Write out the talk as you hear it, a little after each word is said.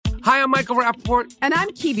Hi, I'm Michael Rappaport. And I'm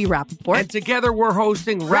Kibi Rappaport. And together we're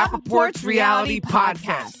hosting Rappaport's Reality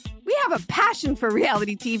Podcast. We have a passion for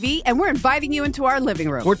reality TV, and we're inviting you into our living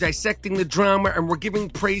room. We're dissecting the drama, and we're giving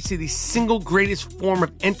praise to the single greatest form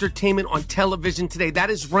of entertainment on television today.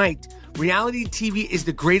 That is right. Reality TV is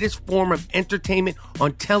the greatest form of entertainment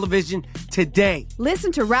on television today.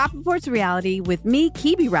 Listen to Rappaport's Reality with me,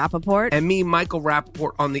 Kibi Rappaport. And me, Michael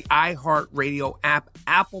Rappaport, on the iHeartRadio app,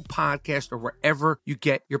 Apple Podcast, or wherever you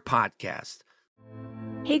get your podcast.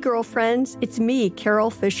 Hey girlfriends, it's me,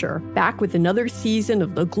 Carol Fisher, back with another season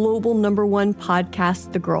of the global #1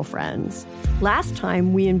 podcast, The Girlfriends. Last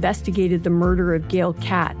time, we investigated the murder of Gail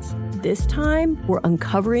Katz. This time, we're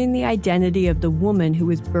uncovering the identity of the woman who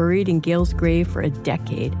was buried in Gail's grave for a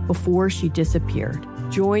decade before she disappeared.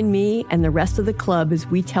 Join me and the rest of the club as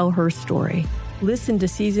we tell her story. Listen to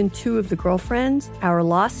Season 2 of The Girlfriends, Our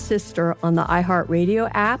Lost Sister on the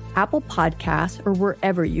iHeartRadio app, Apple Podcasts, or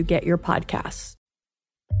wherever you get your podcasts.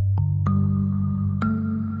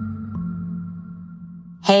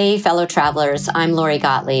 Hey, fellow travelers, I'm Lori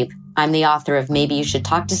Gottlieb. I'm the author of Maybe You Should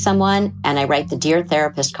Talk to Someone, and I write the Dear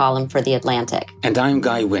Therapist column for The Atlantic. And I'm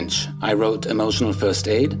Guy Winch. I wrote Emotional First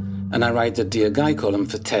Aid, and I write the Dear Guy column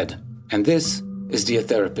for TED. And this is Dear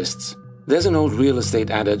Therapists. There's an old real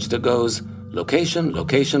estate adage that goes, location,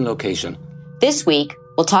 location, location. This week,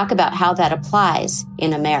 we'll talk about how that applies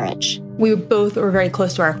in a marriage. We both were very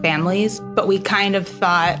close to our families, but we kind of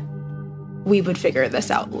thought we would figure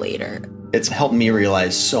this out later. It's helped me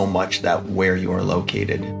realize so much that where you are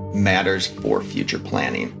located matters for future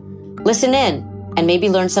planning. Listen in and maybe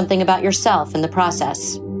learn something about yourself in the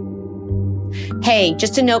process. Hey,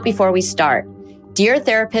 just a note before we start. Dear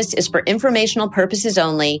Therapist is for informational purposes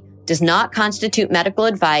only, does not constitute medical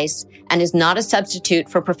advice, and is not a substitute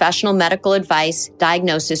for professional medical advice,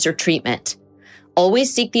 diagnosis, or treatment.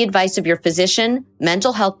 Always seek the advice of your physician,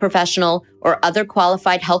 mental health professional, or other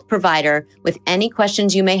qualified health provider with any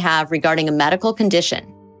questions you may have regarding a medical condition.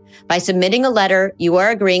 By submitting a letter, you are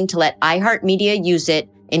agreeing to let iHeartMedia use it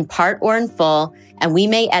in part or in full, and we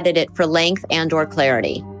may edit it for length and/or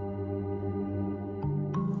clarity.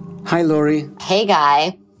 Hi, Lori. Hey,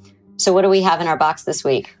 Guy. So what do we have in our box this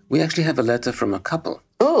week? We actually have a letter from a couple.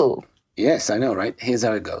 Ooh. Yes, I know, right? Here's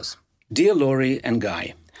how it goes. Dear Lori and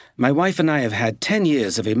Guy, my wife and I have had 10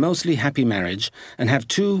 years of a mostly happy marriage and have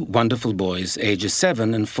 2 wonderful boys, ages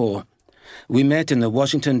 7 and 4. We met in the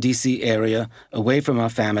Washington, D.C. area, away from our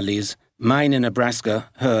families, mine in Nebraska,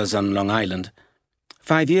 hers on Long Island.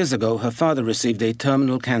 5 years ago, her father received a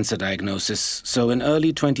terminal cancer diagnosis, so in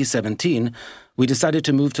early 2017, we decided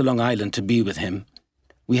to move to Long Island to be with him.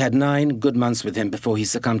 We had 9 good months with him before he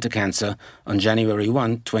succumbed to cancer on January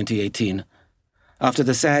 1, 2018. After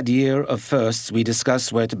the sad year of firsts, we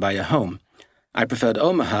discussed where to buy a home. I preferred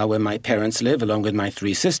Omaha, where my parents live, along with my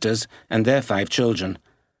 3 sisters and their 5 children.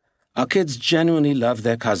 Our kids genuinely love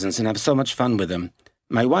their cousins and have so much fun with them.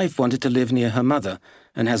 My wife wanted to live near her mother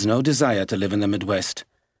and has no desire to live in the Midwest.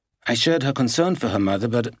 I shared her concern for her mother,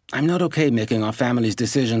 but I'm not okay making our family's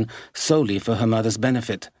decision solely for her mother's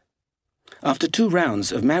benefit. After 2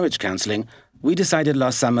 rounds of marriage counseling, we decided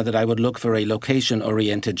last summer that I would look for a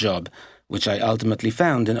location-oriented job, which I ultimately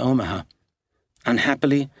found in Omaha.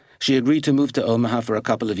 Unhappily, she agreed to move to Omaha for a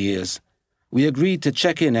couple of years. We agreed to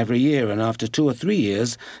check in every year and after 2 or 3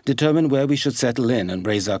 years, determine where we should settle in and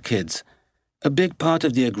raise our kids. A big part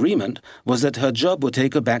of the agreement was that her job would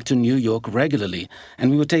take her back to New York regularly,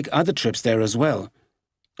 and we would take other trips there as well.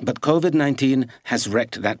 But COVID-19 has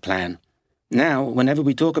wrecked that plan. Now, whenever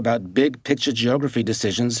we talk about big-picture geography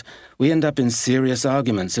decisions, we end up in serious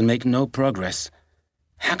arguments and make no progress.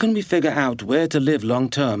 How can we figure out where to live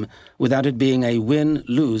long-term without it being a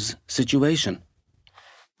win-lose situation?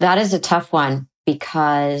 That is a tough one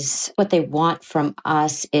because what they want from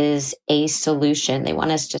us is a solution. They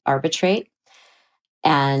want us to arbitrate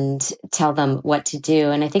and tell them what to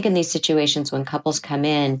do. And I think in these situations when couples come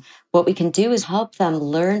in, what we can do is help them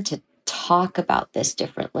learn to talk about this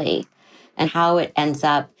differently and how it ends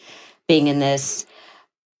up being in this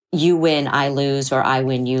you win, I lose, or I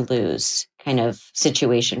win, you lose kind of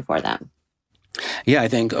situation for them. Yeah, I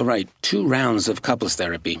think, all right, 2 rounds of couples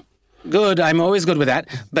therapy. Good, I'm always good with that.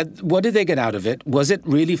 But what did they get out of it? Was it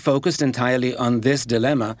really focused entirely on this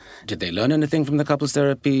dilemma? Did they learn anything from the couples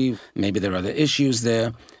therapy? Maybe there are other issues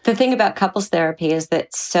there. The thing about couples therapy is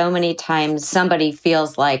that so many times somebody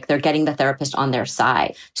feels like they're getting the therapist on their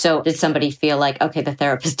side. So did somebody feel like, okay, the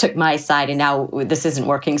therapist took my side and now this isn't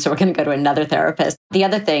working, so we're going to go to another therapist? The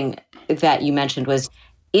other thing that you mentioned was,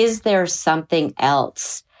 is there something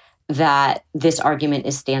else that this argument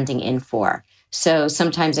is standing in for? So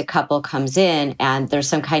sometimes a couple comes in and there's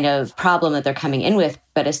some kind of problem that they're coming in with.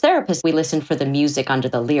 But as therapists, we listen for the music under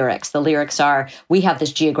the lyrics. The lyrics are, we have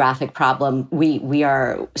this geographic problem. We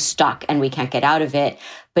are stuck and we can't get out of it.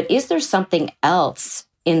 But is there something else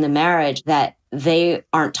in the marriage that they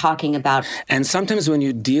aren't talking about? And sometimes when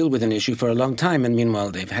you deal with an issue for a long time, and meanwhile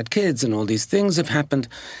they've had kids and all these things have happened,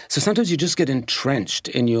 so sometimes you just get entrenched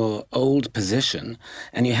in your old position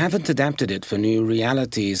and you haven't adapted it for new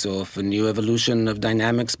realities or for new evolution of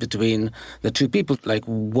dynamics between the two people. Like,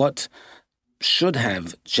 what should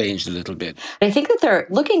have changed a little bit? I think that they're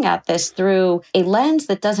looking at this through a lens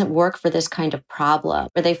that doesn't work for this kind of problem,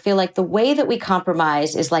 where they feel like the way that we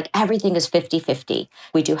compromise is like everything is 50-50.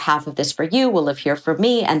 We do half of this for you, we'll live here for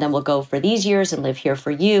me, and then we'll go for these years and live here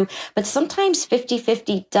for you. But sometimes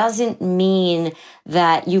 50-50 doesn't mean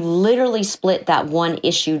that you literally split that one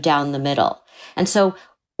issue down the middle. And so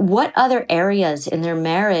what other areas in their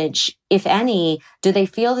marriage, if any, do they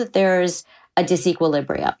feel that there's a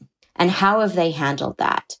disequilibrium? And how have they handled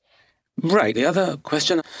that? Right. The other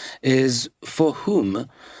question is, for whom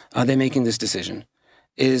are they making this decision?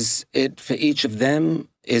 Is it for each of them?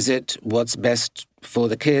 Is it what's best for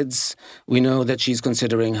the kids? We know that she's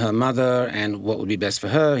considering her mother and what would be best for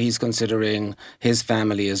her. He's considering his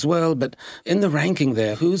family as well. But in the ranking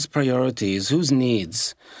there, whose priorities, whose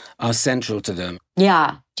needs are central to them?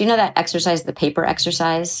 Yeah. Do you know that exercise, the paper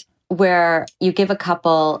exercise, where you give a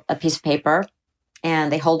couple a piece of paper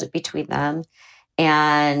and they hold it between them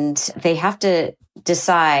and they have to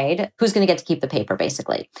decide who's going to get to keep the paper,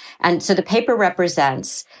 basically. And so the paper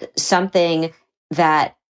represents something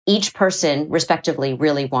that each person respectively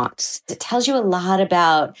really wants. It tells you a lot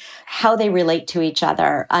about how they relate to each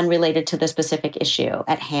other, unrelated to the specific issue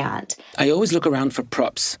at hand. I always look around for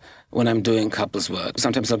props when I'm doing couples work.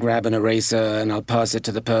 Sometimes I'll grab an eraser and I'll pass it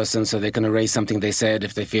to the person so they can erase something they said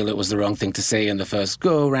if they feel it was the wrong thing to say in the first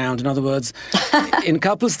go-around. In other words, in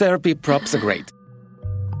couples therapy, props are great.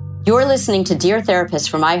 You're listening to Dear Therapist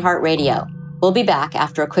from iHeartRadio. We'll be back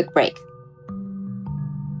after a quick break.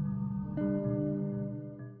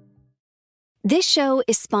 This show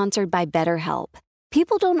is sponsored by BetterHelp.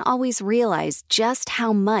 People don't always realize just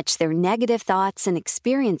how much their negative thoughts and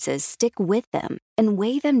experiences stick with them and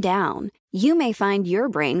weigh them down. You may find your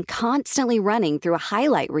brain constantly running through a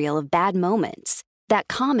highlight reel of bad moments. That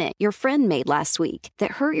comment your friend made last week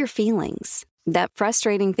that hurt your feelings. That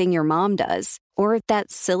frustrating thing your mom does. Or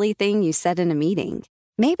that silly thing you said in a meeting.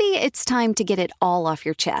 Maybe it's time to get it all off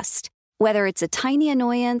your chest. Whether it's a tiny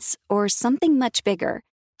annoyance or something much bigger,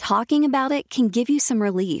 talking about it can give you some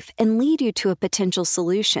relief and lead you to a potential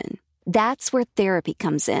solution. That's where therapy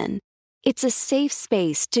comes in. It's a safe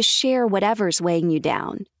space to share whatever's weighing you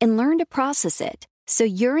down and learn to process it so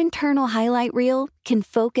your internal highlight reel can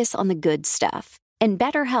focus on the good stuff. And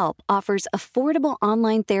BetterHelp offers affordable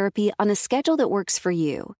online therapy on a schedule that works for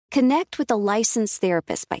you. Connect with a licensed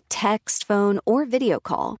therapist by text, phone, or video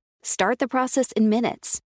call. Start the process in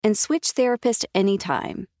minutes and switch therapist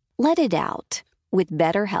anytime. Let it out with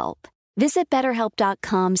BetterHelp. Visit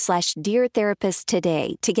BetterHelp.com/DearTherapist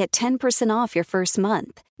today to get 10% off your first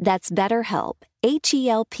month. That's BetterHelp,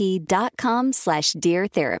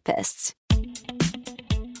 HELP.com/DearTherapists.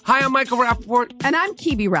 Hi, I'm Michael Rappaport. And I'm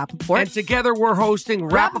Kibi Rappaport. And together we're hosting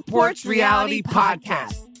Rappaport's Reality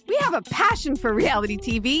Podcast. We have a passion for reality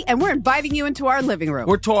TV, and we're inviting you into our living room.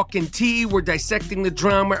 We're talking tea, we're dissecting the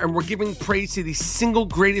drama, and we're giving praise to the single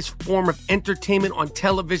greatest form of entertainment on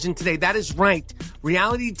television today. That is right.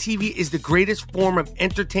 Reality TV is the greatest form of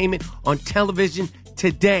entertainment on television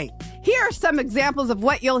today. Here are some examples of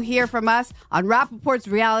what you'll hear from us on Rappaport's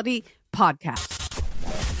Reality Podcast.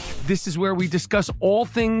 This is where we discuss all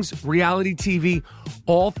things reality TV,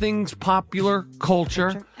 all things popular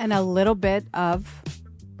culture. And a little bit of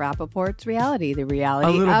Rappaport's reality, the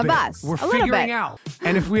reality of us. We're figuring out.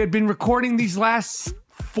 And if we had been recording these last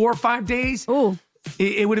 4 or 5 days,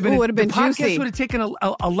 it would have been, the podcast juicy. Would have taken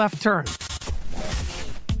a left turn.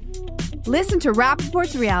 Listen to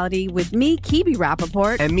Rappaport's Reality with me, Kibi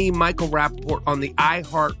Rappaport. And me, Michael Rappaport, on the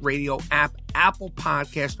iHeartRadio app, Apple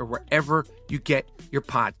Podcast, or wherever you get your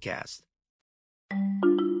podcast.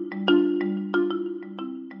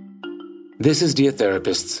 This is Dear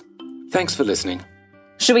Therapists. Thanks for listening.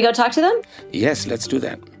 Should we go talk to them? Yes, let's do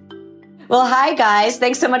that. Well, hi, guys.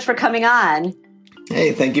 Thanks so much for coming on.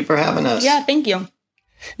 Hey, thank you for having us. Yeah, thank you.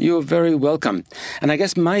 You're very welcome. And I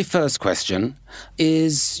guess my first question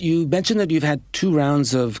is, you mentioned that you've had 2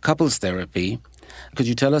 rounds of couples therapy. Could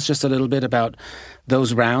you tell us just a little bit about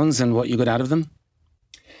those rounds and what you got out of them?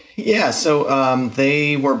 Yeah, so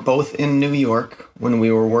they were both in New York when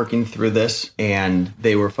we were working through this, and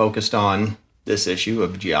they were focused on this issue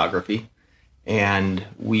of geography. And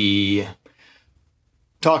we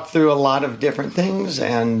talked through a lot of different things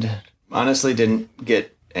and honestly didn't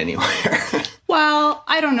get anywhere. Well,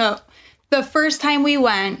 I don't know. The first time we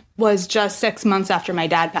went was just 6 months after my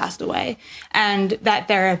dad passed away. And that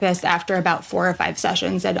therapist, after about 4 or 5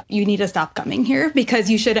 sessions, said, you need to stop coming here because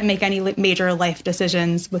you shouldn't make any major life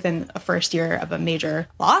decisions within a first year of a major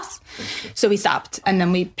loss. So we stopped and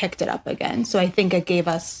then we picked it up again. So I think it gave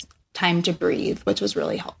us time to breathe, which was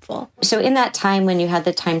really helpful. So in that time when you had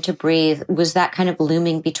the time to breathe, was that kind of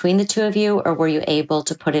looming between the two of you, or were you able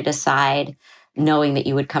to put it aside knowing that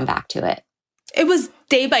you would come back to it? It was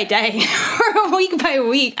day by day or week by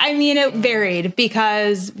week. I mean, it varied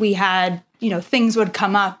because we had, things would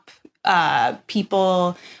come up.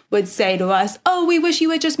 People would say to us, oh, we wish you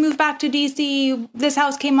would just move back to DC. This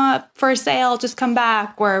house came up for sale. Just come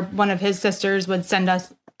back. Or one of his sisters would send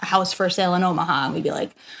us a house for sale in Omaha. And we'd be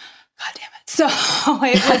like, God damn it. So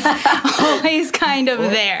it was always kind of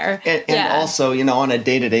there. And also, on a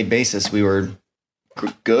day-to-day basis, we were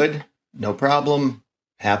good, no problem,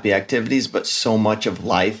 happy activities, but so much of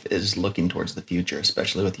life is looking towards the future,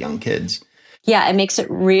 especially with young kids. Yeah, it makes it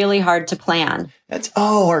really hard to plan.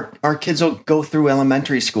 Our kids will go through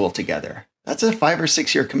elementary school together. That's a 5 or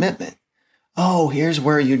 6 year commitment. Oh, here's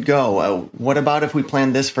where you'd go. What about if we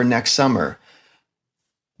planned this for next summer?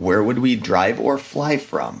 Where would we drive or fly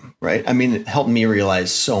from, right? I mean, it helped me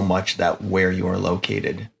realize so much that where you are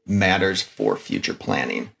located matters for future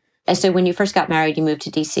planning. And so when you first got married, you moved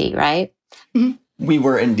to DC, right? Mm-hmm. We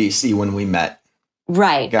were in DC when we met.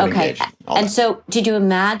 Right. Got okay. engaged, And so did you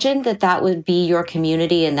imagine that would be your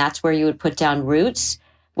community and that's where you would put down roots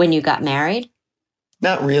when you got married?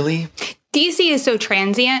 Not really. DC is so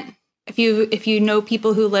transient. If you know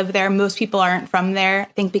people who live there, most people aren't from there.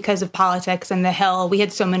 I think because of politics and the Hill, we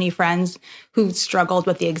had so many friends who struggled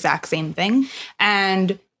with the exact same thing.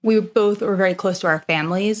 And we both were very close to our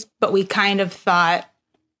families, but we kind of thought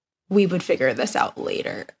we would figure this out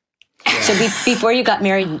later. So before you got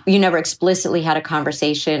married, you never explicitly had a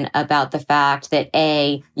conversation about the fact that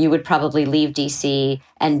A, you would probably leave DC,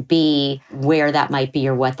 and B, where that might be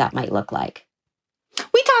or what that might look like.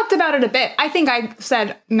 We talked about it a bit. I think I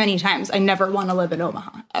said many times, I never want to live in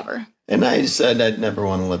Omaha, ever. And I said I'd never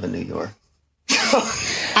want to live in New York.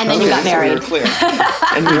 And then you got married. So we were clear.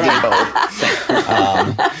 And we did both.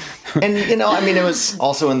 And, it was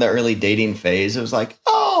also in the early dating phase. It was like,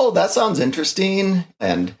 oh, that sounds interesting.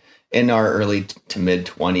 And in our early to mid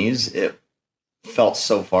 20s, it felt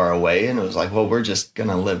so far away. And it was like, well, we're just going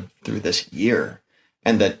to live through this year.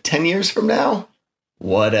 And that 10 years from now,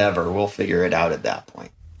 whatever, we'll figure it out at that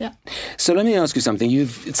point. Yeah. So let me ask you something.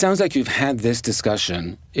 It sounds like you've had this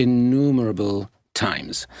discussion innumerable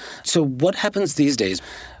times. So what happens these days?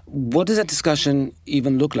 What does that discussion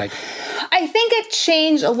even look like? I think it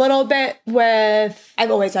changed a little bit with,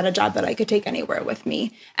 I've always had a job that I could take anywhere with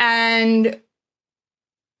me. And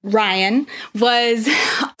Ryan was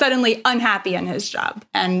suddenly unhappy in his job.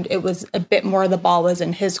 And it was a bit more, the ball was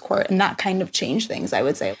in his court. And that kind of changed things, I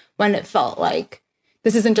would say, when it felt like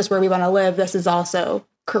this isn't just where we want to live. This is also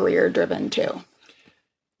career driven too.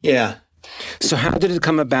 Yeah. So how did it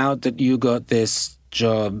come about that you got this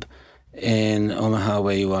job in Omaha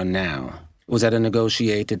where you are now? Was that a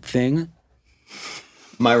negotiated thing?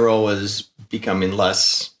 My role was becoming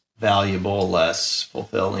less valuable, less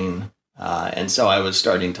fulfilling. And so I was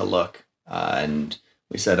starting to look, and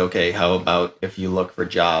we said, okay, how about if you look for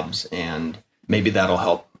jobs and maybe that'll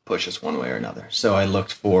help push us one way or another. So I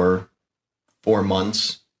looked for 4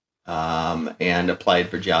 months and applied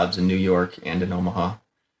for jobs in New York and in Omaha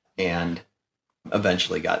and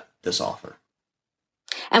eventually got this offer.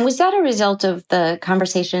 And was that a result of the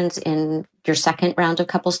conversations in your second round of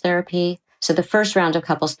couples therapy? So the first round of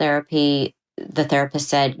couples therapy, the therapist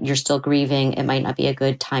said, you're still grieving. It might not be a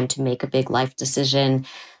good time to make a big life decision.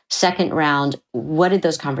 Second round, what did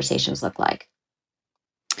those conversations look like?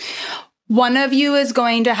 One of you is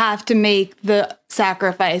going to have to make the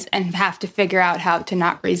sacrifice and have to figure out how to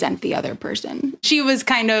not resent the other person. She was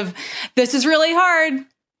kind of, this is really hard.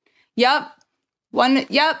 Yep.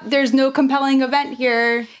 There's no compelling event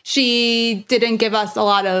here. She didn't give us a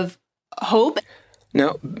lot of hope.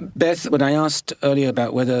 Now, Beth, when I asked earlier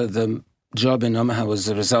about whether the job in Omaha was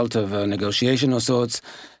a result of a negotiation of sorts,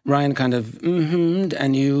 Ryan kind of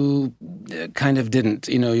and you kind of didn't.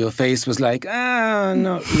 Your face was like,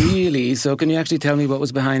 not really. So can you actually tell me what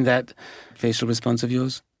was behind that facial response of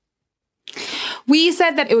yours? We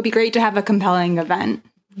said that it would be great to have a compelling event.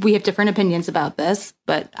 We have different opinions about this,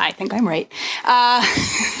 but I think I'm right.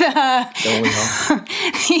 Don't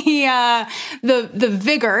we all? The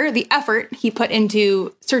vigor, the effort he put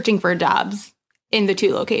into searching for jobs in the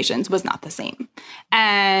two locations was not the same.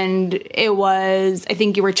 And it was, I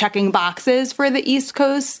think you were checking boxes for the East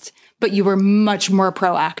Coast, but you were much more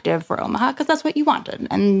proactive for Omaha because that's what you wanted.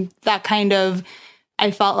 And that kind of,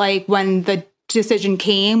 I felt like when the decision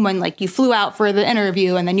came, when like you flew out for the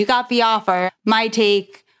interview and then you got the offer, my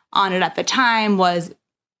take on it at the time was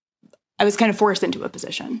I was kind of forced into a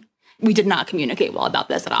position. We did not communicate well about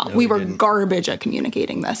this at all. No, we were didn't. garbage at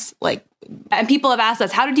communicating this. And people have asked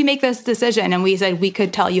us, how did you make this decision? And we said, we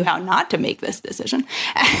could tell you how not to make this decision.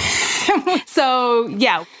 So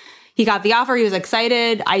yeah, he got the offer. He was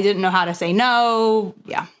excited. I didn't know how to say no.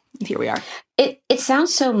 Yeah, here we are. It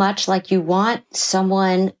sounds so much like you want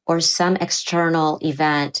someone or some external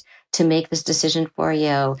event to make this decision for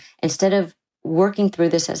you instead of working through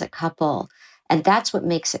this as a couple. And that's what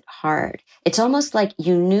makes it hard. It's almost like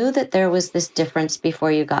you knew that there was this difference before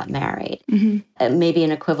you got married. Mm-hmm. Maybe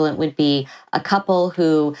an equivalent would be a couple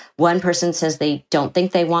who one person says they don't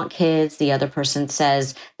think they want kids. The other person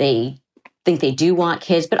says they think they do want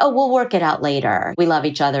kids, but we'll work it out later. We love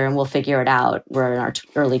each other and we'll figure it out. We're in our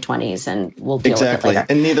early 20s and we'll deal with it later.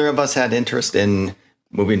 And neither of us had interest in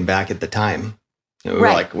moving back at the time. We were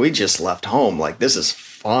like, we just left home. Like, this is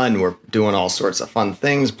fun. We're doing all sorts of fun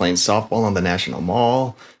things, playing softball on the National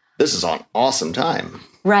Mall. This is an awesome time.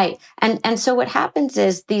 Right. And so what happens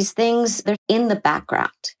is these things, they're in the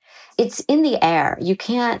background. It's in the air. You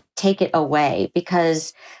can't take it away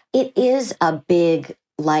because it is a big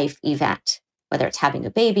life event, whether it's having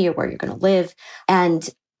a baby or where you're going to live. And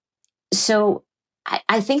so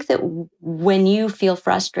I think that when you feel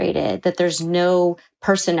frustrated that there's no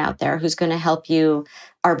person out there who's going to help you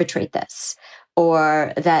arbitrate this,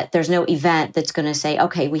 or that there's no event that's going to say,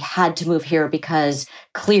 okay, we had to move here because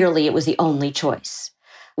clearly it was the only choice.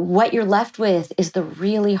 What you're left with is the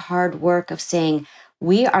really hard work of saying,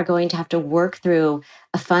 we are going to have to work through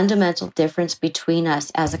a fundamental difference between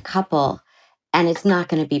us as a couple, and it's not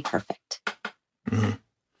going to be perfect. Mm-hmm.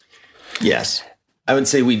 Yes. I would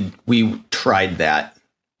say we tried that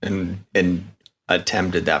and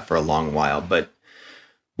attempted that for a long while, but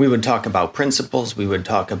we would talk about principles. We would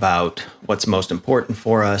talk about what's most important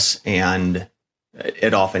for us. And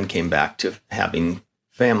it often came back to having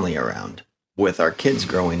family around. With our kids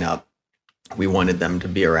growing up, we wanted them to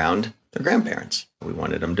be around their grandparents. We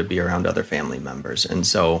wanted them to be around other family members. And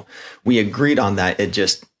so we agreed on that.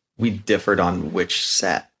 We differed on which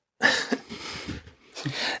set.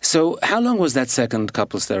 So how long was that second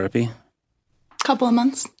couples therapy? Couple of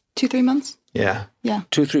months, 2-3 months. Yeah.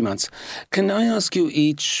 2-3 months. Can I ask you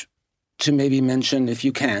each to maybe mention, if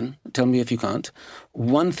you can, tell me if you can't,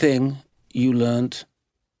 one thing you learned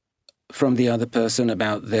from the other person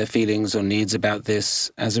about their feelings or needs about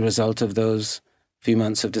this as a result of those few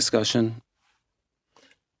months of discussion?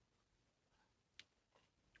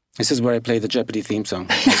 This is where I play the Jeopardy theme song.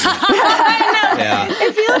 I know. Yeah.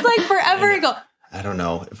 It feels like forever ago. I don't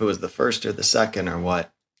know if it was the first or the second or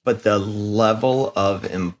what, but the level of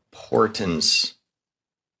importance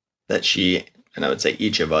that she, and I would say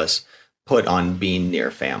each of us, put on being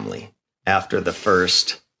near family after the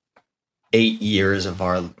first 8 years of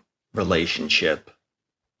our relationship,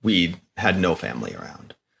 we had no family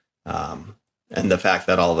around. And the fact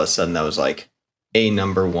that all of a sudden that was like a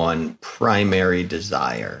number one primary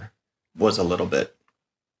desire was a little bit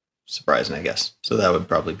surprising, I guess. So that would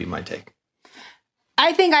probably be my take.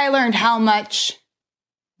 I think I learned how much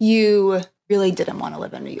you really didn't want to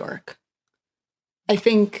live in New York. I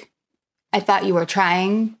thought you were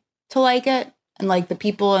trying to like it and like the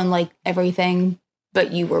people and like everything,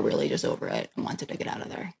 but you were really just over it and wanted to get out of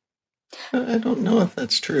there. I don't know if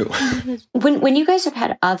that's true. When you guys have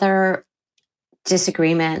had other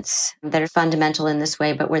disagreements that are fundamental in this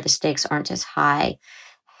way, but where the stakes aren't as high,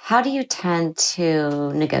 how do you tend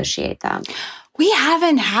to negotiate them? We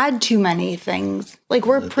haven't had too many things. Like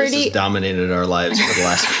This has dominated our lives for the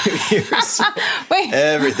last few years. Wait.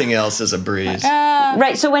 Everything else is a breeze.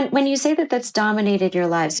 Right. So when you say that that's dominated your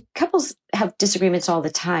lives, couples have disagreements all the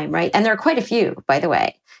time, right? And there are quite a few, by the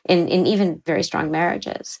way, in even very strong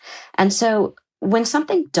marriages. And so when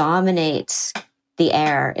something dominates the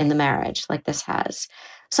air in the marriage like this has,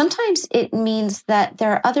 sometimes it means that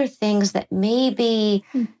there are other things that maybe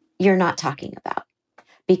you're not talking about.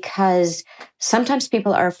 Because sometimes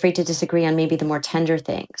people are afraid to disagree on maybe the more tender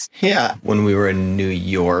things. Yeah. When we were in New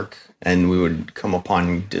York and we would come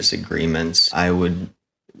upon disagreements, I would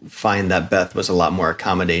find that Beth was a lot more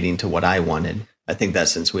accommodating to what I wanted. I think that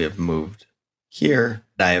since we have moved here,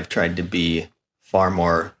 I have tried to be far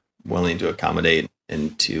more willing to accommodate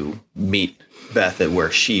and to meet Beth at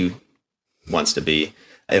where she wants to be.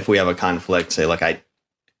 If we have a conflict, say, like,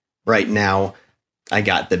 right now, I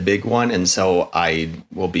got the big one. And so I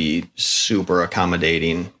will be super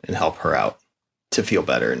accommodating and help her out to feel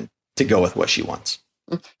better and to go with what she wants.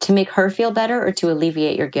 To make her feel better or to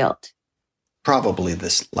alleviate your guilt? Probably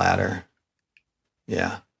this latter.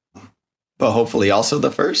 Yeah. But hopefully also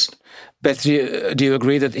the first. Beth, do you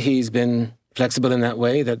agree that he's been flexible in that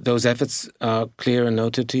way, that those efforts are clear and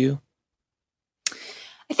noted to you?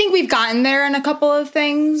 I think we've gotten there in a couple of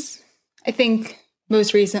things. I think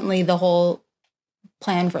most recently the whole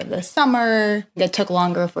plan for this summer, it took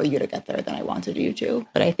longer for you to get there than I wanted you to.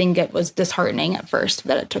 But I think it was disheartening at first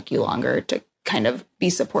that it took you longer to kind of be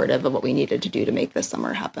supportive of what we needed to do to make this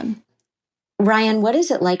summer happen. Ryan, what is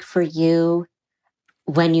it like for you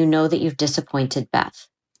when you know that you've disappointed Beth?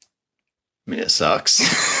 I mean, it sucks.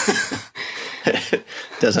 It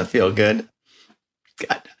doesn't feel good.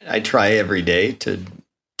 I try every day to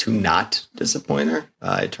not disappoint her.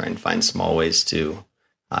 I try and find small ways to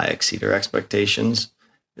exceed her expectations.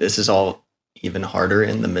 This is all even harder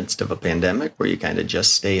in the midst of a pandemic where you kind of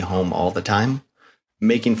just stay home all the time.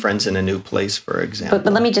 Making friends in a new place, for example.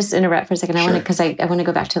 But let me just interrupt for a second. Sure. I want to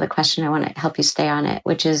go back to the question. I want to help you stay on it,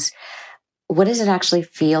 which is, what does it actually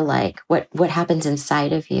feel like? What happens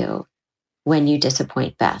inside of you when you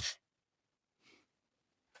disappoint Beth?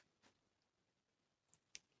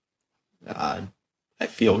 I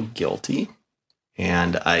feel guilty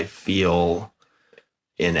and I feel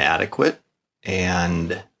inadequate,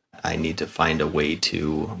 and I need to find a way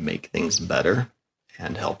to make things better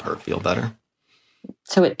and help her feel better.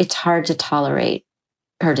 So it's hard to tolerate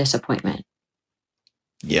her disappointment.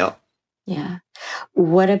 Yep. Yeah.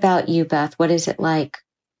 What about you, Beth? What is it like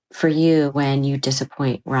for you when you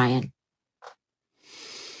disappoint Ryan?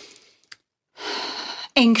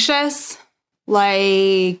 Anxious,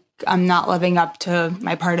 like I'm not living up to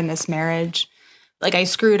my part in this marriage. Like I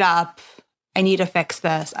screwed up. I need to fix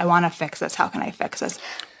this. I want to fix this. How can I fix this?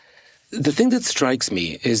 The thing that strikes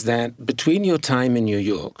me is that between your time in New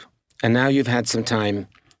York and now you've had some time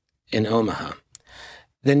in Omaha,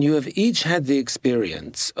 then you have each had the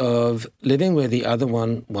experience of living where the other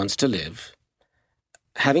one wants to live,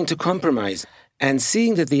 having to compromise, and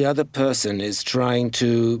seeing that the other person is trying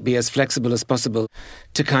to be as flexible as possible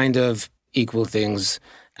to kind of equal things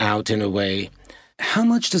out in a way. How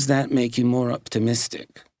much does that make you more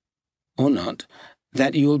optimistic, or not,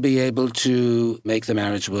 that you'll be able to make the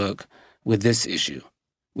marriage work with this issue,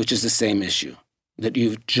 which is the same issue that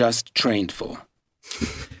you've just trained for?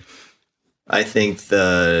 I think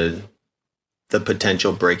the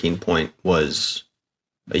potential breaking point was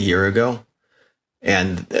a year ago,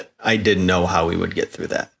 and I didn't know how we would get through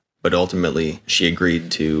that. But ultimately, she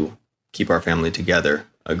agreed to keep our family together,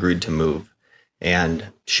 agreed to move, and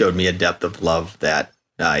showed me a depth of love that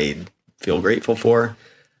I feel grateful for.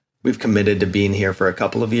 We've committed to being here for a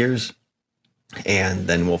couple of years, and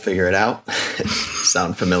then we'll figure it out.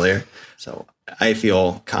 Sound familiar? So I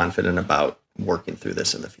feel confident about working through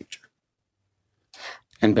this in the future.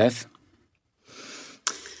 And Beth?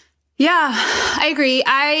 Yeah, I agree.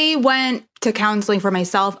 I went to counseling for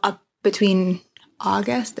myself up between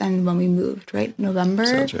August and when we moved, right? November.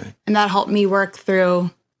 Sounds right. And that helped me work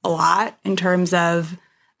through a lot in terms of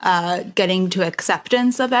getting to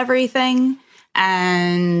acceptance of everything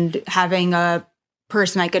and having a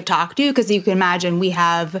person I could talk to. Because you can imagine we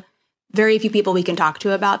have very few people we can talk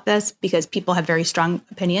to about this because people have very strong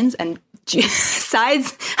opinions and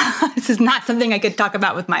sides. This is not something I could talk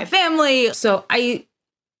about with my family. So I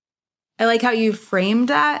like how you framed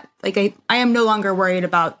that. Like I am no longer worried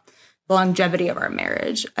about the longevity of our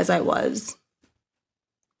marriage as I was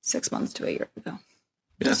 6 months to a year ago.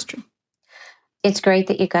 Yeah. That's true. It's great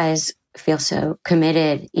that you guys feel so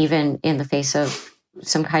committed, even in the face of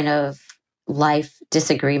some kind of life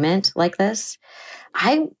disagreement like this.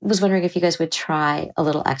 I was wondering if you guys would try a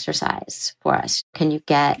little exercise for us. Can you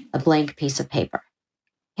get a blank piece of paper?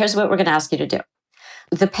 Here's what we're going to ask you to do.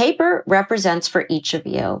 The paper represents for each of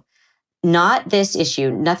you, not this issue,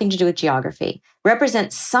 nothing to do with geography,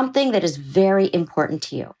 represents something that is very important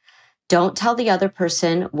to you. Don't tell the other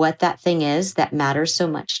person what that thing is that matters so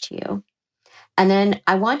much to you. And then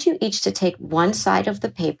I want you each to take one side of the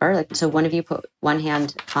paper. Like, so one of you put one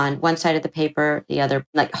hand on one side of the paper, the other,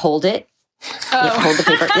 like hold it. Oh. Yep, hold the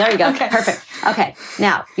paper. There you go. Okay. Perfect. Okay.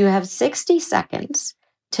 Now you have 60 seconds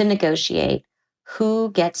to negotiate who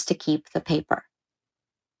gets to keep the paper.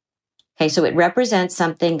 Okay. So it represents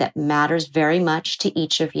something that matters very much to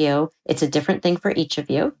each of you. It's a different thing for each of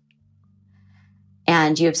you.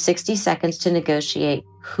 And you have 60 seconds to negotiate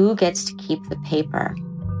who gets to keep the paper.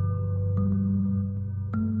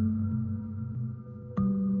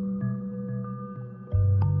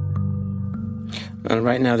 Well,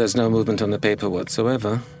 right now there's no movement on the paper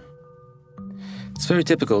whatsoever. It's very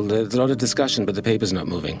typical. There's a lot of discussion, but the paper's not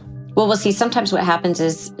moving. Well, we'll see. Sometimes what happens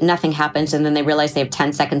is nothing happens, and then they realize they have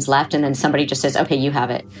 10 seconds left, and then somebody just says, okay, you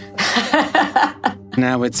have it.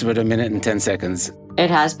 Now it's about 1 minute and 10 seconds. It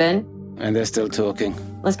has been. And they're still talking.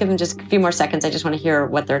 Let's give them just a few more seconds. I just want to hear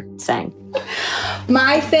what they're saying.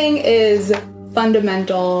 My thing is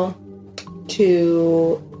fundamental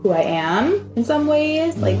to who I am in some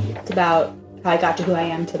ways. Like, it's about how I got to who I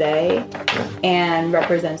am today and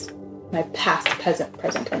represents my past,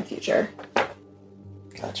 present, and future.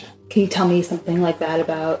 Gotcha. Can you tell me something like that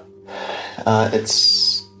about?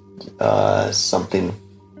 It's something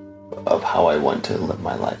of how I want to live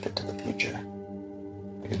my life into the future.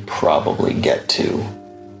 I could probably get to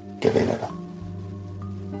giving it up.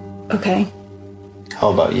 Okay.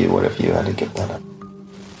 How about you? What if you had to give that up?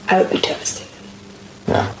 I would be devastated.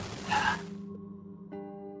 Yeah.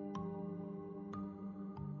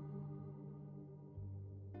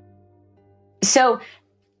 So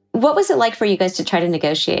what was it like for you guys to try to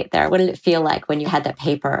negotiate there? What did it feel like when you had that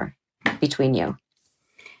paper between you?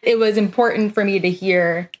 It was important for me to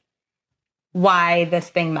hear why this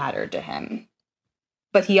thing mattered to him.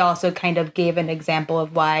 But he also kind of gave an example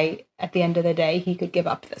of why, at the end of the day, he could give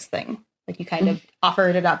up this thing. Like, you kind of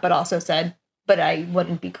offered it up, but also said, but I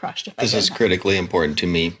wouldn't be crushed if I did. This is critically important to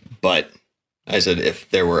me, but I said if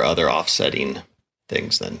there were other offsetting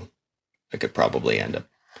things, then I could probably end up,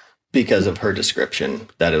 because of her description,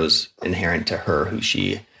 that it was inherent to her who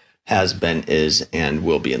she has been, is, and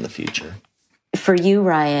will be in the future. For you,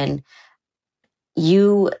 Ryan,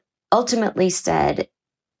 you ultimately said,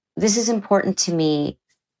 this is important to me,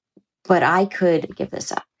 but I could give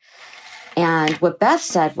this up. And what Beth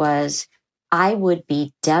said was, I would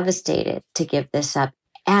be devastated to give this up.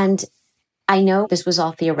 And I know this was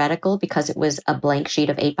all theoretical because it was a blank sheet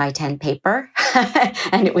of 8 by 10 paper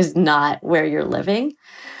and it was not where you're living.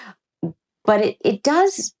 But it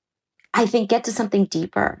does, I think, get to something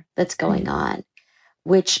deeper that's going on,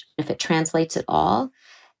 which, if it translates at all,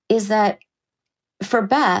 is that for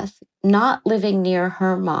Beth, not living near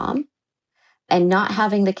her mom and not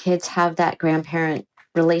having the kids have that grandparent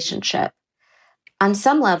relationship, on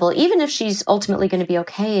some level, even if she's ultimately going to be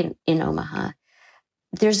okay in Omaha,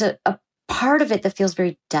 there's a part of it that feels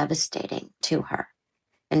very devastating to her.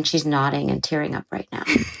 And she's nodding and tearing up right now.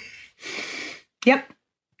 Yep.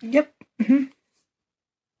 Mm-hmm.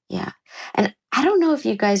 Yeah. And I don't know if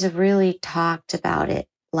you guys have really talked about it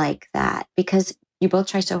like that, because you both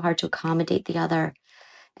try so hard to accommodate the other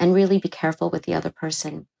and really be careful with the other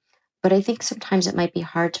person. But I think sometimes it might be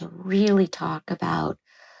hard to really talk about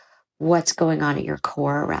what's going on at your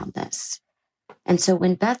core around this. And so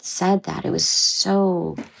when Beth said that, it was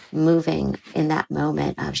so moving in that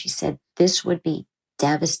moment. She said, this would be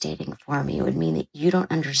devastating for me. It would mean that you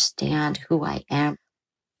don't understand who I am.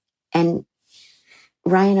 And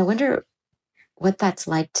Ryan, I wonder what that's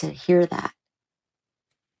like to hear that.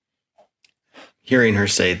 Hearing her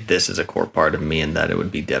say this is a core part of me and that it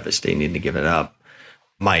would be devastating to give it up,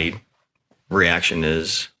 my reaction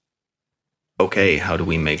is, okay, how do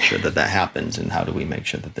we make sure that that happens? And how do we make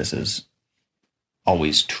sure that this is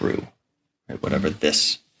always true, right? Whatever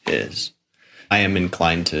this is. I am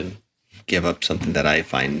inclined to give up something that I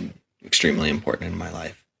find extremely important in my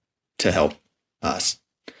life to help us,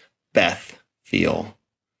 Beth, feel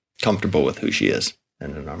comfortable with who she is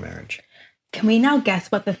and in our marriage. Can we now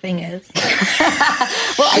guess what the thing is?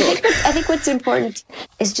 Well, I think what's important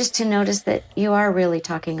is just to notice that you are really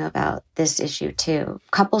talking about this issue too.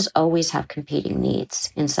 Couples always have competing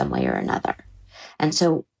needs in some way or another. And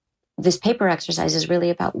so this paper exercise is really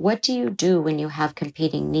about what do you do when you have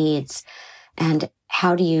competing needs, and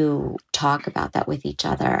how do you talk about that with each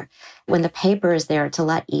other? When the paper is there, it's a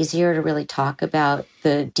lot easier to really talk about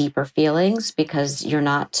the deeper feelings because you're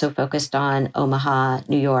not so focused on Omaha,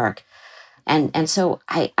 New York. And so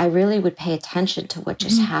I really would pay attention to what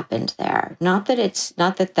just happened there. Not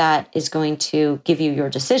that that is going to give you your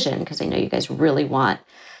decision, because I know you guys really want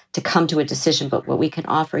to come to a decision, but what we can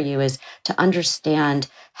offer you is to understand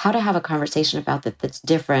how to have a conversation about that that's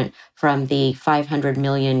different from the 500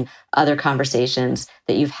 million other conversations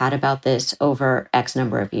that you've had about this over X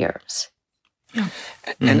number of years. Yeah.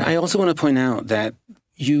 And I also want to point out that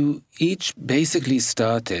you each basically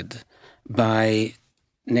started by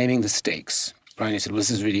naming the stakes. Brian, you said, well,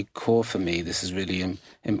 this is really core for me. This is really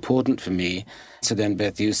important for me. So then,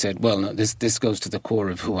 Beth, you said, well, no, this goes to the core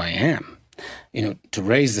of who I am, to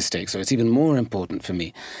raise the stakes. So it's even more important for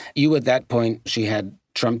me. You, at that point, she had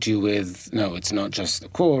trumped you with, no, it's not just the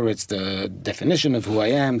core, it's the definition of who I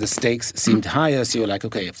am. The stakes seemed higher. So you're like,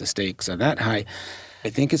 okay, if the stakes are that high. I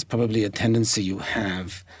think it's probably a tendency you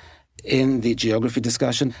have in the geography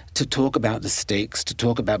discussion to talk about the stakes, to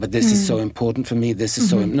talk about, but this is so important for me, this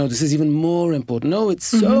is no, this is even more important. No, it's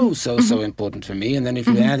so important for me. And then if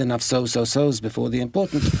you add enough so's before the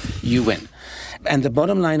important, you win. And the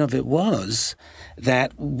bottom line of it was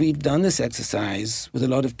that we've done this exercise with a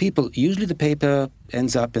lot of people. Usually the paper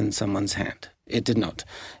ends up in someone's hand. It did not.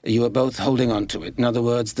 You were both holding on to it. In other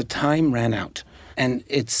words, the time ran out. And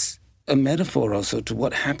it's a metaphor also to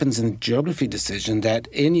what happens in geography decision, that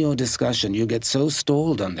in your discussion you get so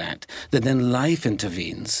stalled on that then life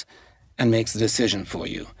intervenes and makes the decision for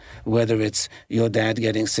you. Whether it's your dad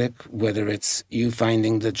getting sick, whether it's you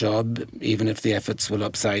finding the job, even if the efforts were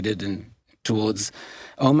lopsided and towards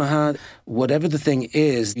Omaha, whatever the thing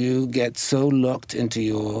is, you get so locked into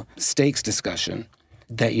your stakes discussion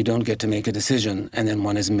that you don't get to make a decision, and then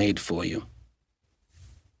one is made for you.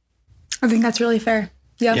 I think that's really fair.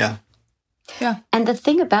 Yeah. And the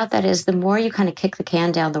thing about that is the more you kind of kick the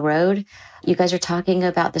can down the road, you guys are talking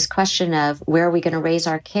about this question of where are we going to raise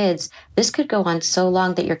our kids? This could go on so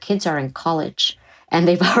long that your kids are in college and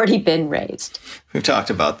they've already been raised. We've talked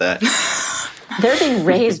about that. They're being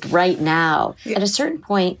raised right now. At a certain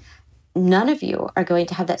point, none of you are going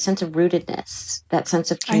to have that sense of rootedness, that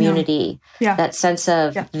sense of community, that sense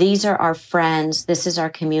of these are our friends, this is our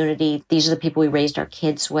community, these are the people we raised our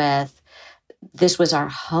kids with, this was our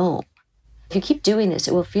home. If you keep doing this,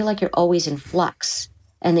 it will feel like you're always in flux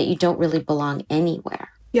and that you don't really belong anywhere.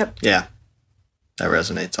 Yep. Yeah. That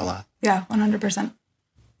resonates a lot. Yeah, 100%.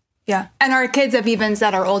 Yeah. And our kids have even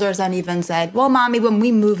said, our older son even said, well, Mommy, when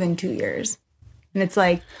we move in 2 years. And it's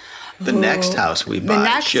like, the next house we buy, the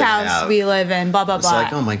next house we live in, blah, blah, blah.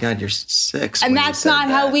 It's like, oh my God, you're 6. And that's not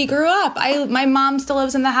how we grew up. My mom still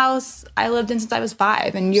lives in the house I lived in since I was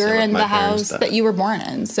 5, and you're in the house that you were born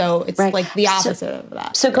in. So it's like the opposite of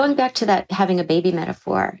that. So going back to that having a baby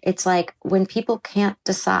metaphor, it's like when people can't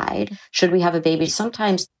decide, should we have a baby?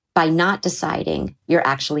 Sometimes by not deciding, you're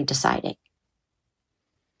actually deciding.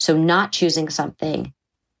 So not choosing something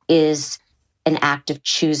is an act of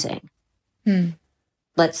choosing.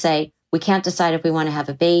 Let's say we can't decide if we want to have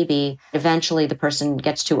a baby. Eventually the person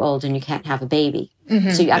gets too old and you can't have a baby.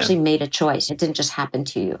 So you actually made a choice. It didn't just happen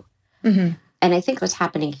to you. And I think what's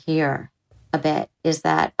happening here a bit is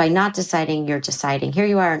that by not deciding, you're deciding. Here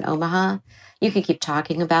you are in Omaha. You can keep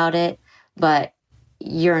talking about it, but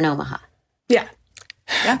you're in Omaha. Yeah.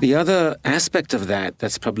 The other aspect of that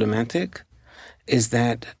that's problematic is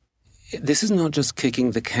that this is not just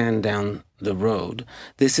kicking the can down the road.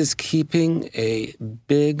 This is keeping a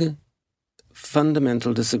big,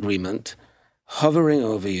 fundamental disagreement hovering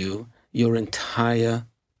over you your entire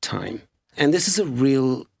time. And this is a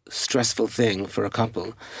real stressful thing for a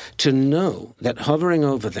couple, to know that hovering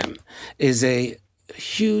over them is a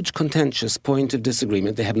huge contentious point of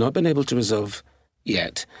disagreement they have not been able to resolve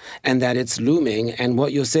yet, and that it's looming, and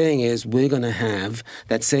what you're saying is we're going to have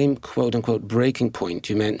that same quote-unquote breaking point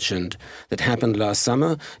you mentioned that happened last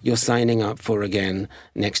summer, you're signing up for again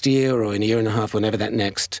next year or in a year and a half, whenever that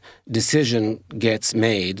next decision gets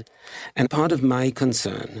made. And part of my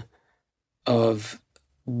concern of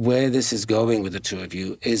where this is going with the two of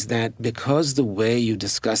you is that because the way you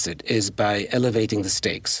discuss it is by elevating the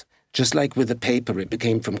stakes, just like with the paper, it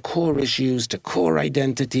became from core issues to core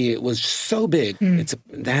identity. It was so big.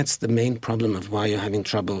 That's the main problem of why you're having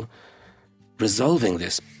trouble resolving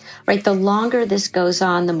this. Right. The longer this goes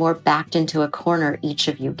on, the more backed into a corner each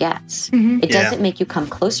of you gets. It doesn't make you come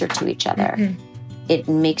closer to each other. It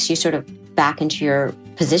makes you sort of back into your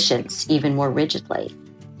positions even more rigidly.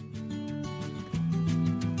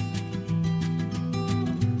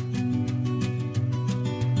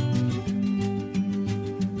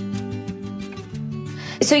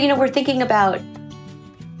 So, we're thinking about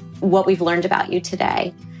what we've learned about you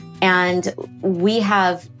today, and we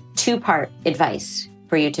have 2-part advice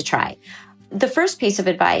for you to try. The first piece of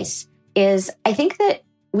advice is, I think that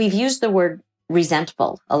we've used the word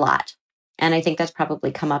resentful a lot, and I think that's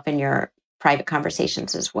probably come up in your private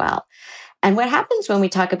conversations as well. And what happens when we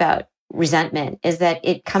talk about resentment is that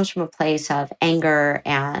it comes from a place of anger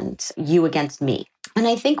and you against me. And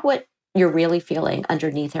I think what you're really feeling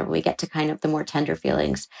underneath there, when we get to kind of the more tender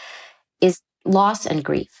feelings, is loss and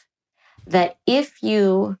grief. That if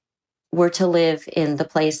you were to live in the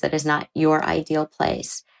place that is not your ideal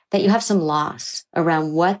place, that you have some loss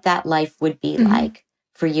around what that life would be like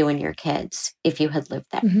for you and your kids if you had lived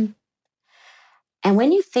there. And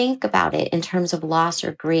when you think about it in terms of loss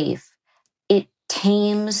or grief, it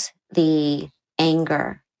tames the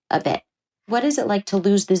anger a bit. What is it like to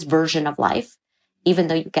lose this version of life, even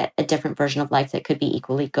though you get a different version of life that could be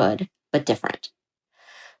equally good, but different?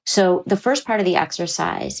 So the first part of the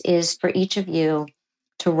exercise is for each of you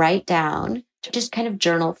to write down, to just kind of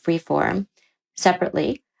journal free form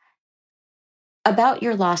separately about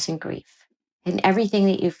your loss and grief and everything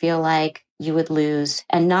that you feel like you would lose,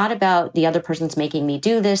 and not about the other person's making me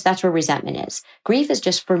do this. That's where resentment is. Grief is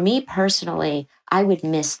just, for me personally, I would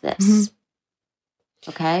miss this.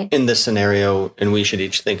 Okay? In this scenario, and we should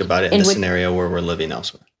each think about it in the scenario where we're living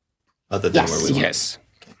elsewhere, other than where we live. Yes.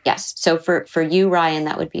 Yes. So for you, Ryan,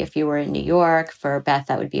 that would be if you were in New York. For Beth,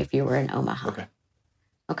 that would be if you were in Omaha. Okay.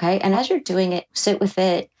 Okay. And as you're doing it, sit with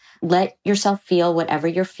it. Let yourself feel whatever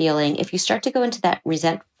you're feeling. If you start to go into that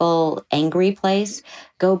resentful, angry place,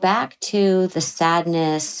 go back to the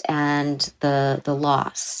sadness and the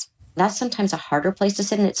loss. That's sometimes a harder place to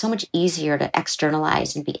sit in. It's so much easier to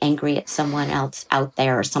externalize and be angry at someone else out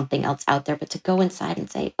there or something else out there. But to go inside and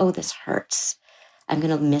say, oh, this hurts. I'm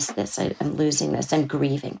going to miss this. I'm losing this. I'm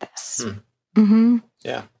grieving this.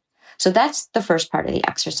 Yeah. So that's the first part of the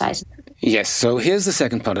exercise. Yes, so here's the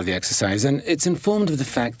second part of the exercise, and it's informed of the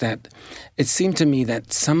fact that it seemed to me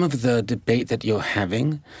that some of the debate that you're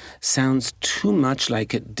having sounds too much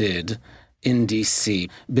like it did in D.C.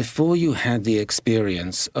 before you had the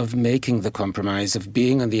experience of making the compromise, of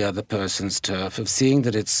being on the other person's turf, of seeing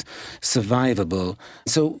that it's survivable.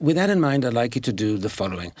 So with that in mind, I'd like you to do the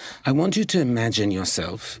following. I want you to imagine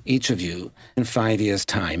yourself, each of you, in 5 years'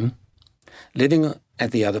 time, living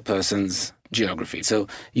at the other person's geography. So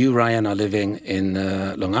you, Ryan, are living in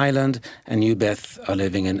Long Island, and you, Beth, are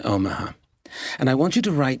living in Omaha. And I want you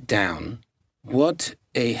to write down what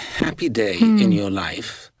a happy day in your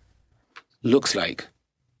life looks like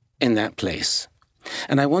in that place.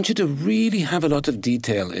 And I want you to really have a lot of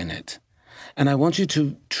detail in it. And I want you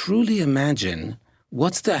to truly imagine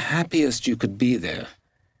what's the happiest you could be there.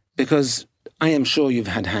 Because I am sure you've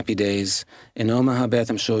had happy days in Omaha, Beth.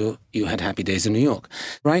 I'm sure you had happy days in New York.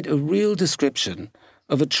 Write a real description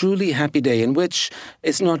of a truly happy day in which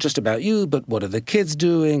it's not just about you, but what are the kids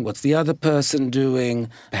doing? What's the other person doing?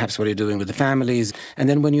 Perhaps what are you doing with the families? And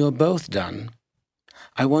then when you're both done,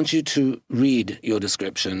 I want you to read your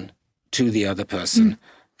description to the other person.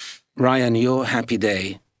 Ryan, your happy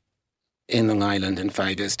day in Long Island in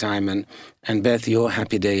 5 years' time, and Beth, your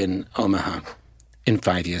happy day in Omaha in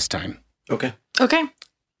 5 years' time. Okay.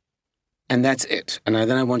 And that's it. And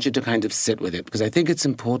then I want you to kind of sit with it, because I think it's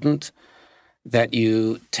important that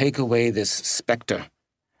you take away this specter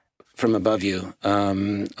from above you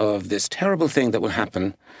of this terrible thing that will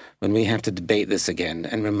happen when we have to debate this again,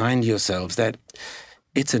 and remind yourselves that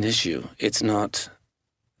it's an issue. It's not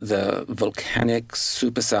the volcanic,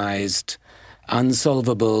 supersized,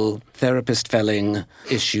 unsolvable, therapist-felling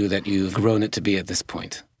issue that you've grown it to be at this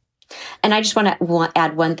point. And I just want to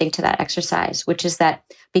add one thing to that exercise, which is that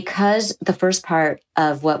because the first part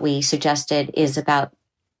of what we suggested is about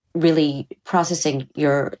really processing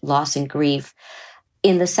your loss and grief,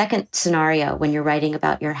 in the second scenario, when you're writing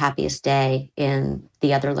about your happiest day in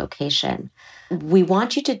the other location, we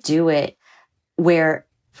want you to do it where,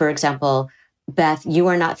 for example, Beth, you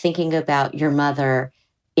are not thinking about your mother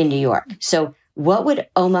in New York. So what would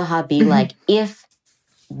Omaha be like if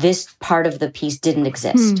this part of the piece didn't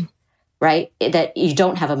exist, right? That you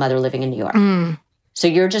don't have a mother living in New York. So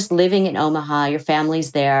you're just living in Omaha, your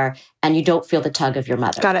family's there, and you don't feel the tug of your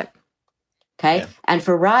mother. Got it. Okay. Yeah. And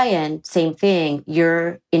for Ryan, same thing.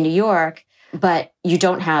 You're in New York, but you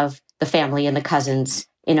don't have the family and the cousins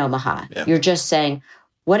in Omaha. Yeah. You're just saying,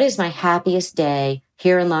 what is my happiest day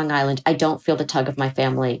here in Long Island? I don't feel the tug of my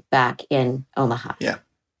family back in Omaha. Yeah.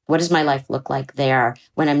 What does my life look like there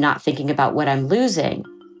when I'm not thinking about what I'm losing,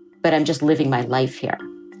 but I'm just living my life here?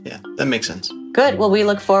 Yeah, that makes sense. Good. Well, we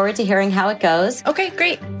look forward to hearing how it goes. Okay,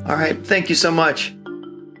 great. All right. Thank you so much.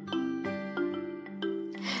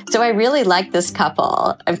 So I really like this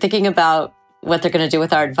couple. I'm thinking about what they're going to do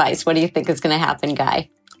with our advice. What do you think is going to happen, Guy?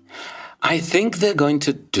 I think they're going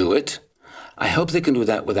to do it. I hope they can do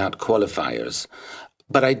that without qualifiers.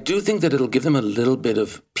 But I do think that it'll give them a little bit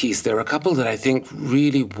of peace. They're a couple that I think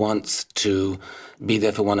really wants to be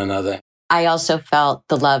there for one another. I also felt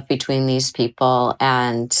the love between these people,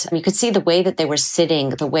 and you could see the way that they were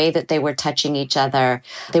sitting, the way that they were touching each other.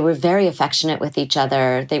 They were very affectionate with each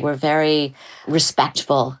other. They were very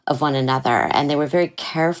respectful of one another, and they were very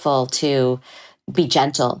careful to be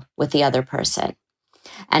gentle with the other person.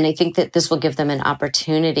 And I think that this will give them an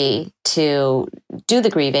opportunity to do the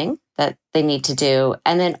grieving that they need to do,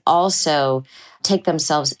 and then also take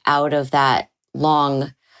themselves out of that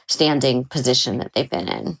long-standing position that they've been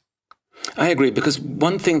in. I agree, because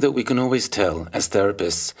one thing that we can always tell as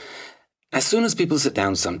therapists, as soon as people sit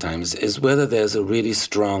down sometimes, is whether there's a really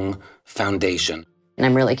strong foundation. And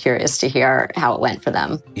I'm really curious to hear how it went for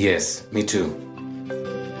them. Yes, me too.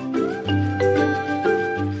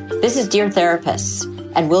 This is Dear Therapists,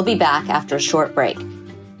 and we'll be back after a short break.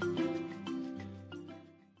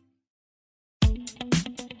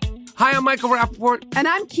 Hi, I'm Michael Rappaport. And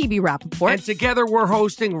I'm Kibi Rappaport. And together we're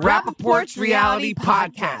hosting Rappaport's Reality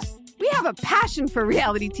Podcast. We have a passion for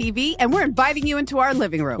reality TV, and we're inviting you into our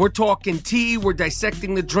living room. We're talking tea, we're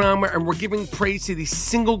dissecting the drama, and we're giving praise to the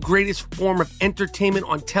single greatest form of entertainment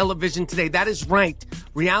on television today. That is right.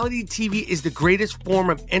 Reality TV is the greatest form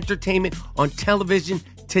of entertainment on television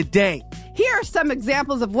today. Here are some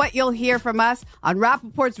examples of what you'll hear from us on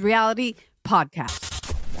Rappaport's Reality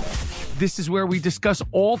Podcast. This is where we discuss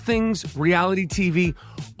all things reality TV,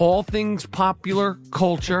 all things popular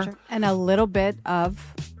culture. And a little bit of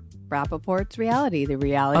Rappaport's reality, the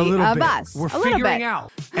reality of us. We're figuring out.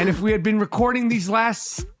 And if we had been recording these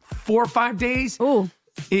last 4 or 5 days,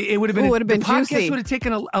 it would have been, the podcast juicy. Would have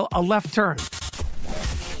taken a left turn.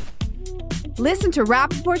 Listen to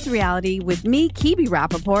Rappaport's Reality with me, Kibi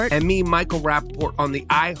Rappaport. And me, Michael Rappaport, on the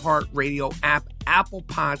iHeartRadio app, Apple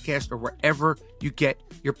Podcast, or wherever you get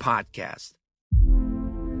your podcast.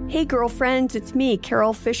 Hey, girlfriends, it's me,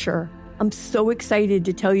 Carol Fisher. I'm so excited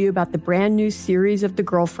to tell you about the brand new series of The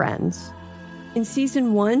Girlfriends. In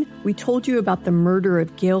season 1, we told you about the murder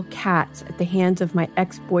of Gail Katz at the hands of my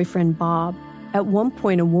ex-boyfriend, Bob. At one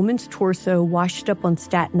point, a woman's torso washed up on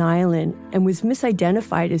Staten Island and was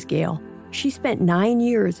misidentified as Gail. She spent 9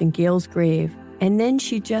 years in Gail's grave, and then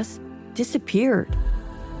she just disappeared.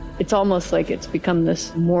 It's almost like it's become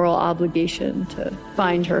this moral obligation to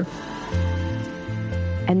find her.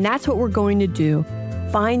 And that's what we're going to do.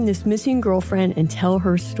 Find this missing girlfriend and tell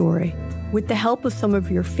her story. With the help of some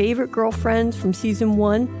of your favorite girlfriends from season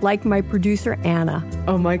 1, like my producer, Anna.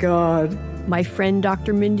 Oh my God. My friend,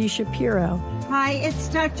 Dr. Mindy Shapiro. Hi, it's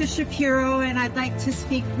Dr. Shapiro, and I'd like to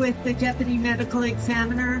speak with the deputy medical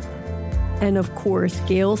examiner. And of course,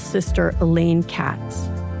 Gail's sister, Elaine Katz.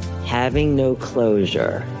 Having no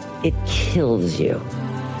closure, it kills you.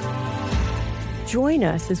 Join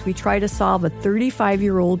us as we try to solve a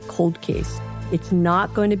 35-year-old cold case. It's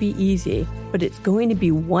not going to be easy, but it's going to be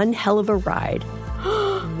one hell of a ride.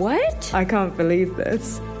 What? I can't believe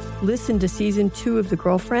this. Listen to season 2 of The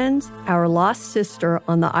Girlfriends, Our Lost Sister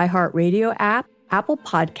on the iHeartRadio app, Apple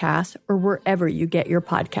Podcasts, or wherever you get your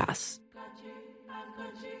podcasts.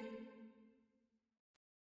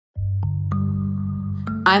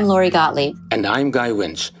 I'm Lori Gottlieb. And I'm Guy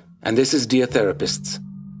Winch. And this is Dear Therapists.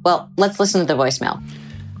 Well, let's listen to the voicemail.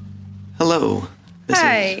 Hello. This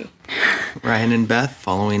Hi. is Ryan and Beth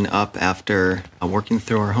following up after working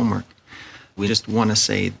through our homework. We just want to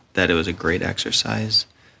say that it was a great exercise,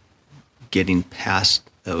 getting past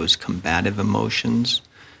those combative emotions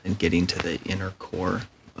and getting to the inner core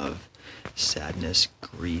of sadness,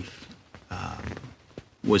 grief,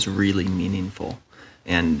 was really meaningful.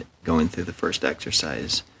 And going through the first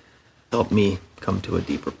exercise helped me come to a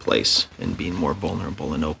deeper place and being more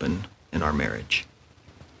vulnerable and open in our marriage.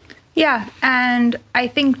 Yeah, and I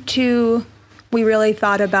think, too, we really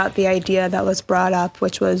thought about the idea that was brought up,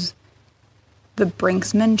 which was the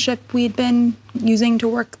brinksmanship we'd been using to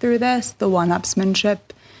work through this, the one-upsmanship,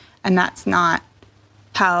 and that's not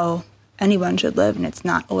how anyone should live, and it's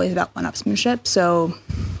not always about one-upsmanship. So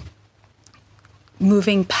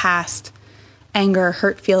moving past anger,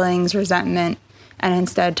 hurt feelings, resentment, and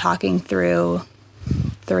instead talking through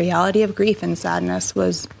the reality of grief and sadness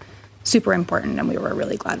was super important, and we were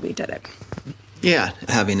really glad we did it. Yeah,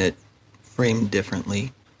 having it framed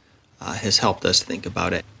differently has helped us think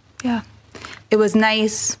about it. Yeah. It was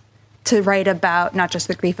nice to write about not just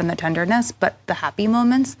the grief and the tenderness, but the happy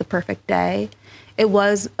moments, the perfect day. It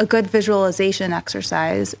was a good visualization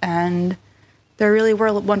exercise, and there really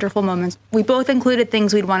were wonderful moments. We both included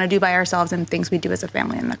things we'd want to do by ourselves and things we do as a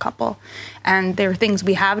family and the couple. And there were things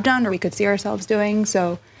we have done or we could see ourselves doing.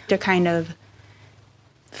 So to kind of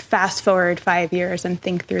fast forward 5 years and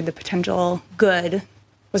think through the potential good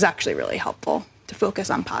was actually really helpful to focus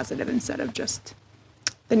on positive instead of just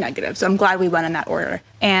the negative. So I'm glad we went in that order.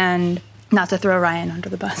 And not to throw Ryan under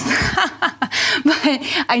the bus, but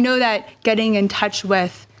I know that getting in touch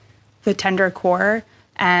with the tender core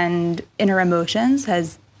and inner emotions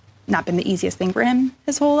has not been the easiest thing for him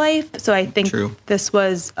his whole life. So I think this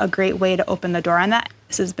was a great way to open the door on that.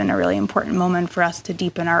 This has been a really important moment for us to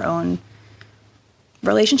deepen our own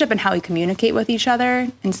relationship and how we communicate with each other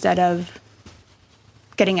instead of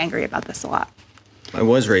getting angry about this a lot. I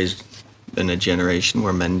was raised in a generation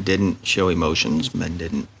where men didn't show emotions, men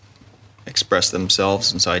didn't express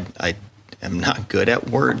themselves, and so I am not good at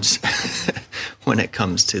words when it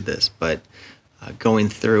comes to this, but going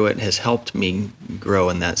through it has helped me grow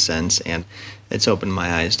in that sense, and it's opened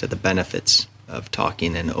my eyes to the benefits of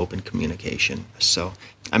talking and open communication. So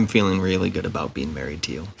I'm feeling really good about being married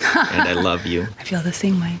to you, and I love you. I feel the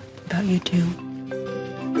same way about you too.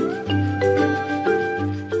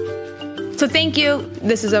 So thank you.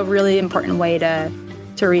 This is a really important way to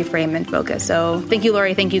reframe and focus. So thank you,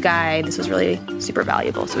 Lori. Thank you, Guy. This was really super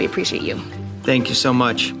valuable. So we appreciate you. Thank you so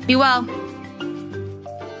much. Be well.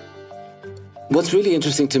 What's really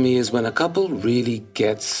interesting to me is when a couple really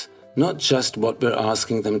gets not just what we're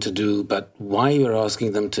asking them to do, but why we're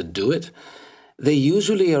asking them to do it, they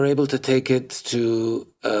usually are able to take it to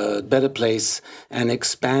a better place and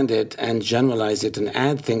expand it and generalize it and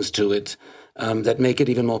add things to it that make it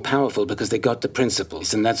even more powerful because they got the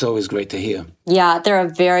principles. And that's always great to hear. Yeah, they're a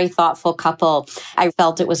very thoughtful couple. I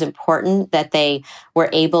felt it was important that they were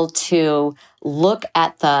able to look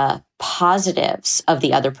at the positives of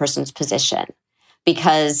the other person's position,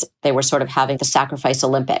 because they were sort of having the sacrifice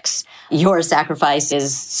Olympics. Your sacrifice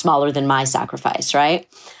is smaller than my sacrifice, right?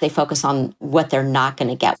 They focus on what they're not going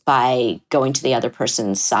to get by going to the other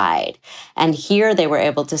person's side. And here they were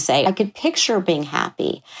able to say, I could picture being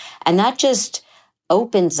happy. And that just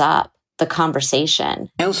opens up the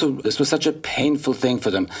conversation. Also, this was such a painful thing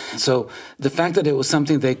for them. So the fact that it was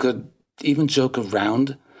something they could even joke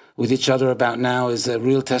around with each other about now is a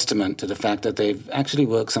real testament to the fact that they've actually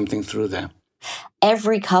worked something through there.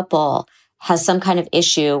 Every couple has some kind of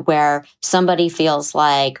issue where somebody feels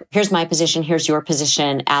like, here's my position, here's your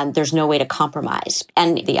position, and there's no way to compromise.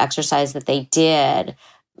 And the exercise that they did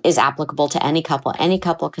is applicable to any couple. Any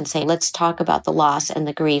couple can say, let's talk about the loss and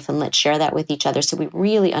the grief and let's share that with each other so we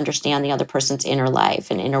really understand the other person's inner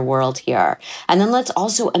life and inner world here. And then let's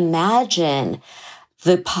also imagine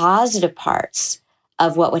the positive parts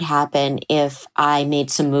of what would happen if I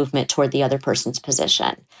made some movement toward the other person's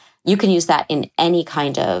position. You can use that in any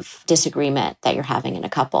kind of disagreement that you're having in a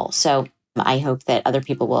couple. So I hope that other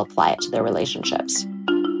people will apply it to their relationships.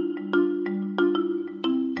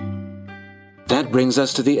 That brings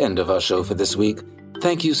us to the end of our show for this week.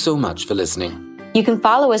 Thank you so much for listening. You can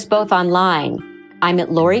follow us both online. I'm at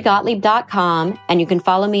LoriGottlieb.com, and you can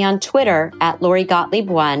follow me on Twitter at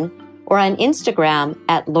LoriGottlieb1 or on Instagram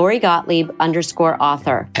at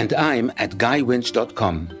LoriGottlieb_author. And I'm at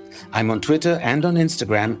GuyWinch.com. I'm on Twitter and on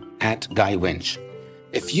Instagram at Guy Winch.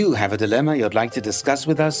 If you have a dilemma you'd like to discuss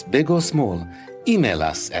with us, big or small, email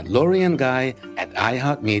us at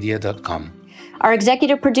loriandguy@iheartmedia.com. Our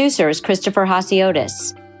executive producer is Christopher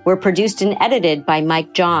Hasiotis. We're produced and edited by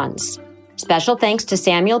Mike Johns. Special thanks to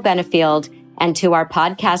Samuel Benefield and to our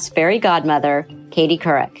podcast fairy godmother, Katie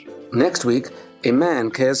Couric. Next week, a man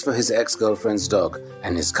cares for his ex-girlfriend's dog,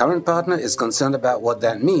 and his current partner is concerned about what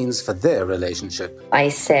that means for their relationship. I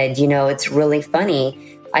said, it's really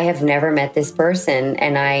funny. I have never met this person,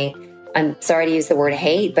 and I'm sorry to use the word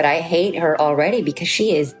hate, but I hate her already because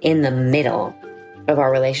she is in the middle of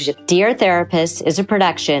our relationship. Dear Therapist is a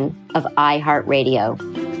production of iHeartRadio.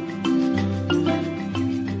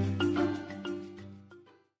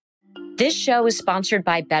 This show is sponsored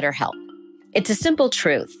by BetterHelp. It's a simple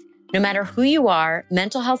truth. No matter who you are,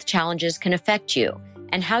 mental health challenges can affect you,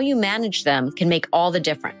 and how you manage them can make all the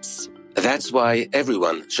difference. That's why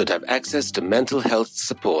everyone should have access to mental health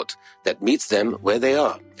support that meets them where they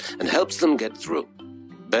are and helps them get through.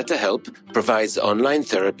 BetterHelp provides online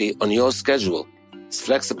therapy on your schedule. It's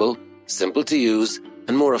flexible, simple to use,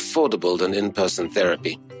 and more affordable than in-person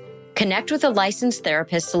therapy. Connect with a licensed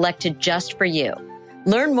therapist selected just for you.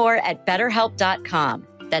 Learn more at BetterHelp.com.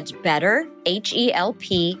 That's better,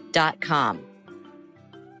 HELP.com.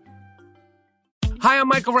 Hi, I'm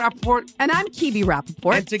Michael Rappaport. And I'm Kibi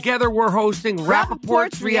Rappaport. And together we're hosting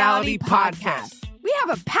Rappaport's Reality Podcast. We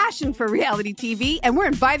have a passion for reality TV, and we're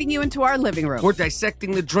inviting you into our living room. We're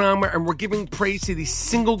dissecting the drama, and we're giving praise to the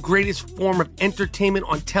single greatest form of entertainment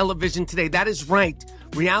on television today. That is right.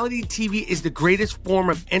 Reality TV is the greatest form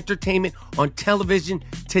of entertainment on television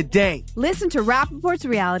today. Listen to Rappaport's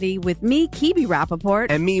Reality with me, Kibi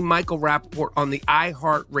Rappaport. And me, Michael Rappaport, on the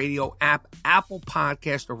iHeartRadio app, Apple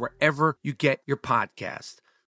Podcast, or wherever you get your podcast.